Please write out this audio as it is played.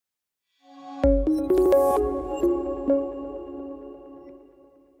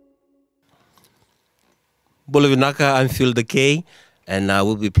Bolivinaka, I'm Phil Dakei, and I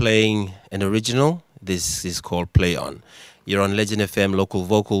will be playing an original. This is called Play On. You're on LegendFM Local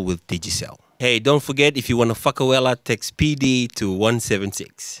Vocal with Digicel. Hey, don't forget, if you want to fuck a wella, text PD to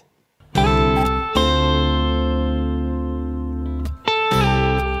 176.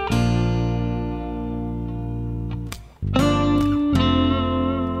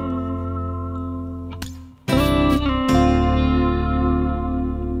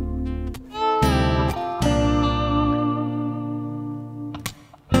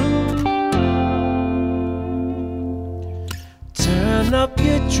 Turn up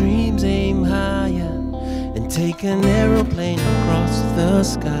your dreams, aim higher, and take an aeroplane across the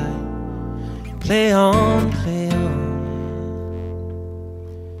sky. Play on, play on.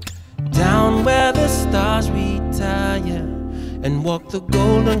 Down where the stars retire and walk the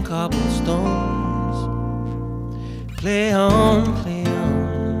golden cobblestones. Play on, play on.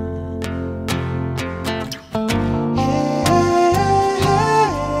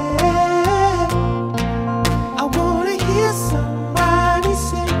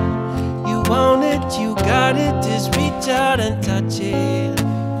 You got it, just reach out and touch it.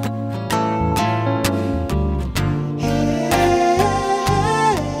 Hey,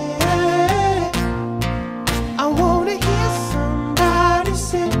 I wanna hear somebody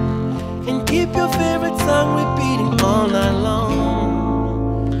sing and keep your favorite song repeating all night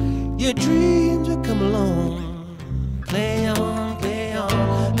long. Your dreams will come along. Play on,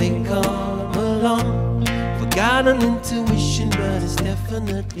 they come along. Forgotten intuition, but it's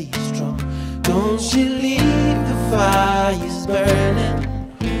definitely strong. Don't you leave the fires burning,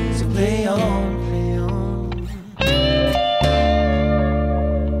 so play on, play on.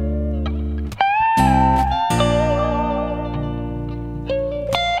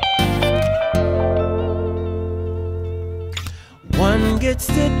 One gets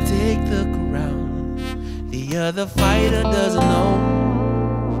to take the crown, the other fighter doesn't know.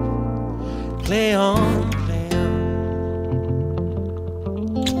 Play on, play on.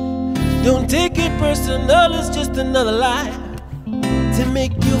 Don't take it personal, it's just another lie to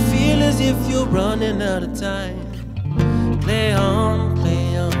make you feel as if you're running out of time. Play on,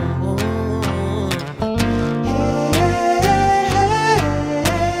 play on.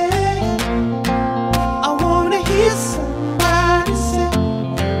 I wanna hear somebody say,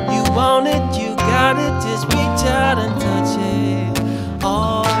 you want it, you got it, just reach out and touch it.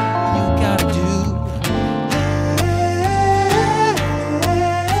 All you gotta do.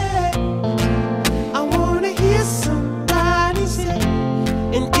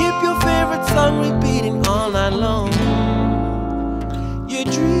 Song repeating all night long. Your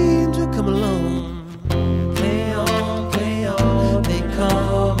dreams will come along. Play on, they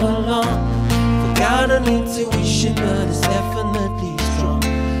come along. Forgotten intuition, but it's definitely strong.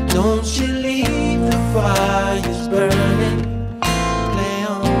 Don't you leave the fires burning. Play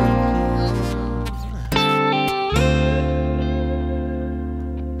on,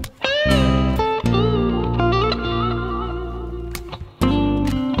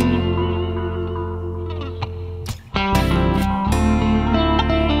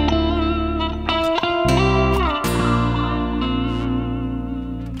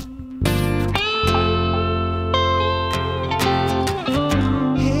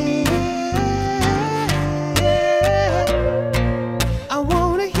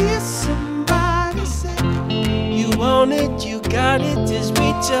 you got it, just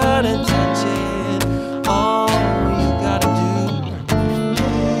reach out and touch it. All you gotta do.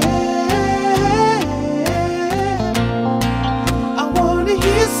 I wanna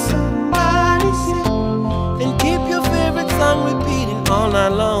hear somebody sing and keep your favorite song repeating all night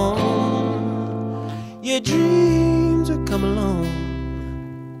long. Your dreams will come along.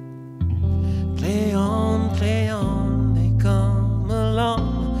 Play on, they come along.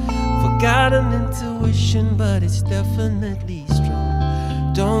 Forgotten intuition, but it's definitely strong.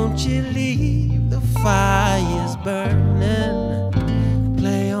 Don't you leave the fire